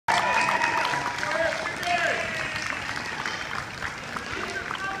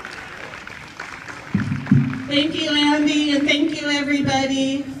Thank you, Andy, and thank you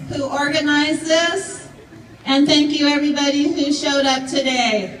everybody who organized this, and thank you everybody who showed up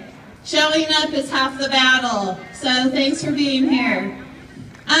today. Showing up is half the battle, so thanks for being here.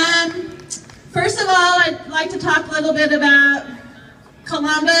 First of all, I'd like to talk a little bit about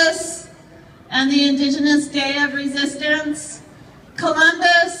Columbus and the Indigenous Day of Resistance.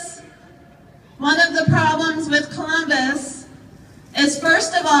 Columbus, one of the problems with Columbus is,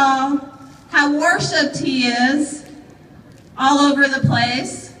 first of all, how worshipped he is all over the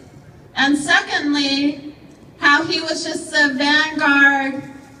place, and secondly, how he was just the vanguard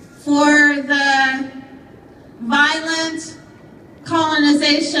for the violent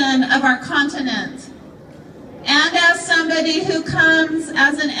colonization of our continent. And as somebody who comes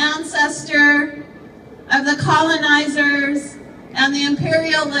as an ancestor of the colonizers and the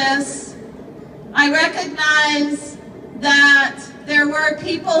imperialists, I recognize that there were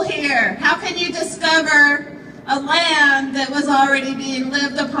people here. How can you discover a land that was already being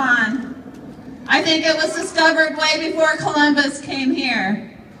lived upon? I think it was discovered way before Columbus came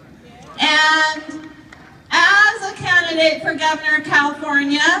here. And as a candidate for governor of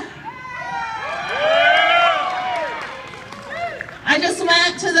California, I just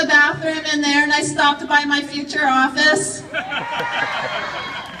went to the bathroom in there and I stopped by my future office.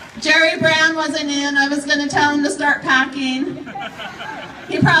 Jerry Brown wasn't in. I was going to tell him to start packing.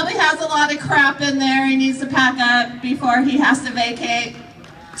 He probably has a lot of crap in there he needs to pack up before he has to vacate.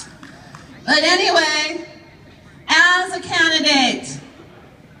 But anyway, as a candidate,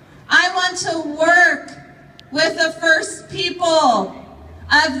 I want to work with the first people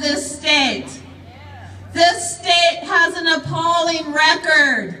of this state. This state has an appalling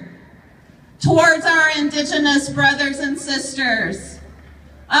record towards our Indigenous brothers and sisters.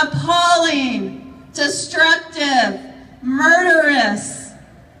 Appalling, destructive, murderous.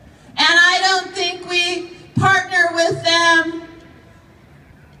 And I don't think we partner with them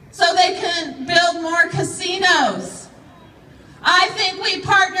so they can build more casinos. I think we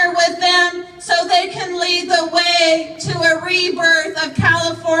partner with them so they can lead the way to a rebirth of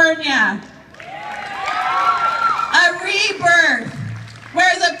California. A rebirth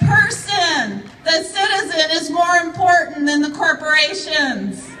where the person, the citizen, is more important than the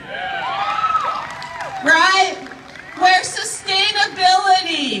corporations. Right? Where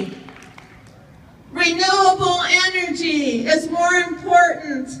sustainability, renewable energy is more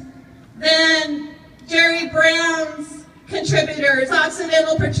important than Jerry Brown's contributors,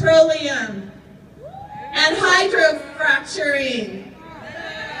 Occidental Petroleum, and hydrofracturing.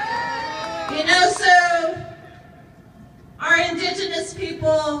 You know, so our Indigenous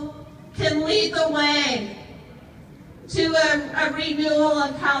people can lead the way to a renewal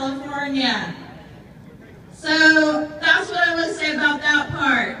of California. So that's what I want to say about that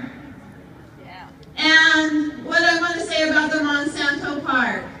part. And what I want to say about the Monsanto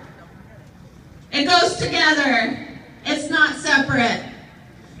part. It goes together. It's not separate.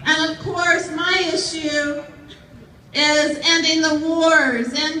 And of course, my issue is ending the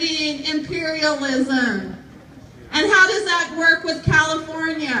wars, ending imperialism. And how does that work with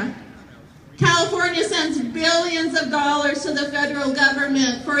California? California sends billions of dollars to the federal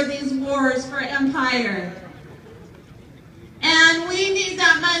government for these wars for empire. And we need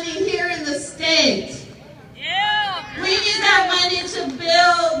that money here in the state. Yeah. We need that money to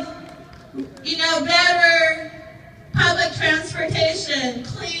build, you know, better public transportation,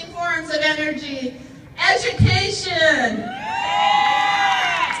 clean forms of energy, education.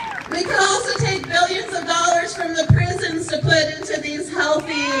 Yeah. We could also take billions of dollars from the prisons to put into these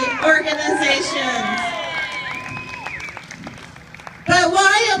healthy organizations. But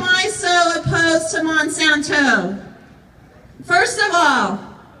why am I so opposed to Monsanto? First of all,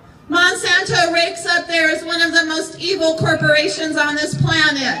 Monsanto ranks up there as one of the most evil corporations on this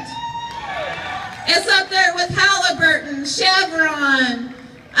planet. It's up there with Halliburton, Chevron,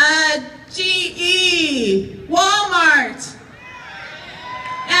 GE, Walmart.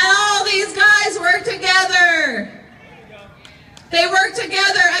 And all these guys work together. They work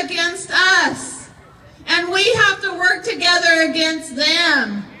together against us. And we have to work together against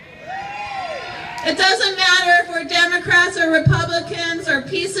them. It doesn't matter if we're Democrats or Republicans or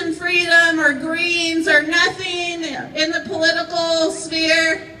peace and freedom or Greens or nothing in the political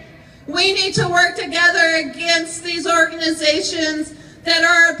sphere. We need to work together against these organizations that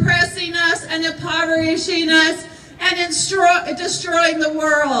are oppressing us and impoverishing us and destroying the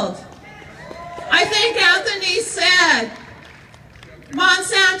world. I think Anthony said,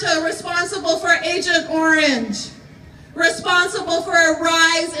 Monsanto responsible for Agent Orange, responsible for a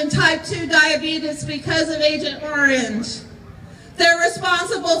rise in type 2 diabetes because of Agent Orange. They're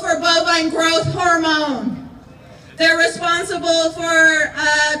responsible for bovine growth hormone. They're responsible for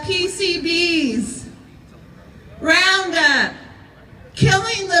PCBs, Roundup,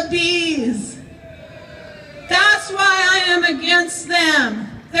 killing the bees. That's why I am against them.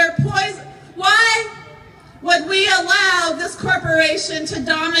 They're poison. Why would we allow this corporation to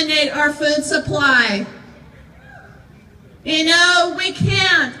dominate our food supply? You know, we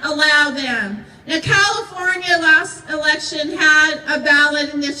can't allow them. Now, California last election had a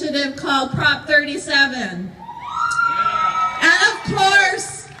ballot initiative called Prop 37. And of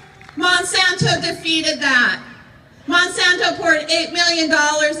course, Monsanto defeated that. Monsanto poured $8 million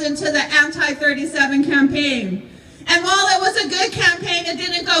into the anti-37 campaign. And while it was a good campaign, it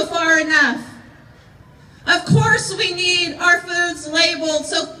didn't go far enough. Of course we need our foods labeled,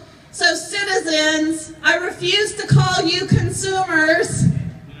 so citizens, I refuse to call you consumers,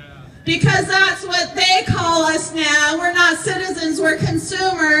 because that's what they call us now. We're not citizens, we're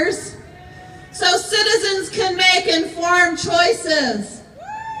consumers. So citizens can make informed choices.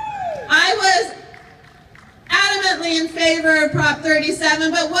 I was adamantly in favor of Prop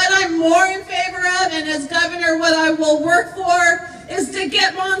 37, but what I'm more in favor of, and as governor what I will work for, is to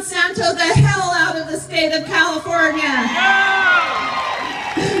get Monsanto the hell out of the state of California.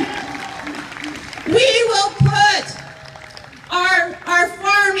 We will put our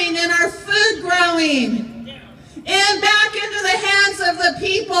farming and our food growing back into the hands of the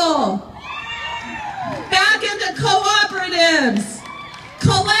people, back into cooperatives,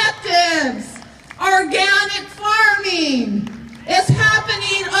 collectives. Organic farming is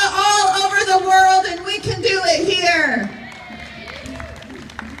happening all over the world, and we can do it here.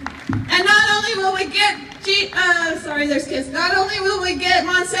 And not only will we get not only will we get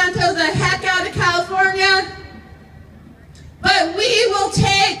Monsanto the heck out of California, but we will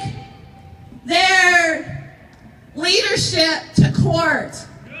take their leadership to court.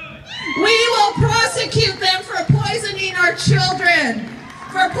 We will prosecute them for poisoning our children,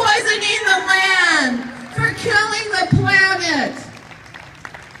 for poisoning the land, for killing the planet.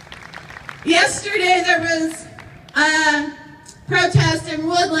 Yesterday there was a protest in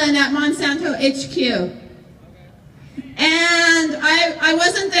Woodland at Monsanto HQ. And I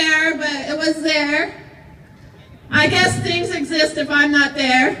wasn't there, but it was there. I guess things exist if I'm not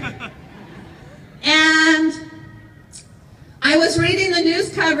there. And I was reading the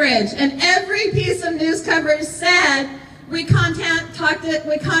news coverage, and every piece of news coverage said, we contacted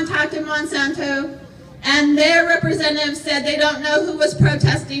Monsanto, and their representatives said they don't know who was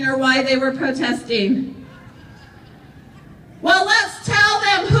protesting or why they were protesting. Well, let's tell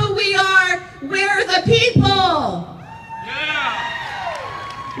them who we are. We're the people. Yeah.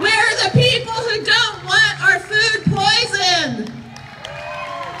 We're the people who don't want our food poisoned.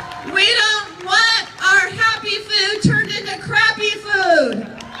 We don't want our happy food turned into crappy food.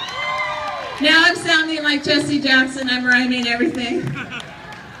 Now I'm sounding like Jesse Jackson. I'm rhyming everything.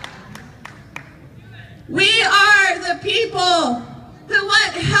 We are the people who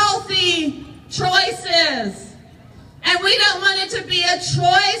want healthy choices. And we don't want it to be a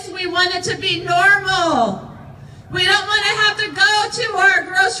choice. We want it to be normal. We don't want to have to go to our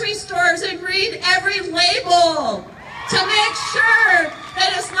grocery stores and read every label to make sure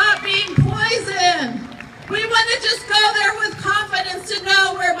that it's not being poisoned. We want to just go there with confidence to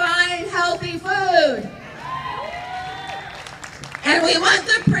know we're buying healthy food. And we want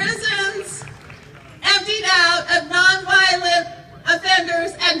the prisons emptied out of nonviolent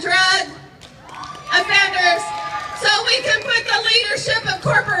offenders and drug offenders, so we can put the leadership of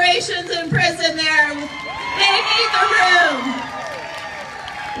corporations in prison there. They need the room.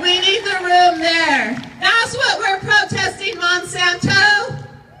 We need the room there. That's what we're protesting, Monsanto.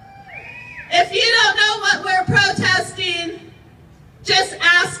 If you don't know what we're protesting, just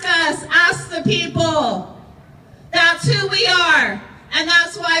ask us, ask the people. That's who we are, and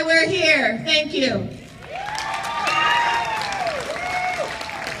that's why we're here. Thank you.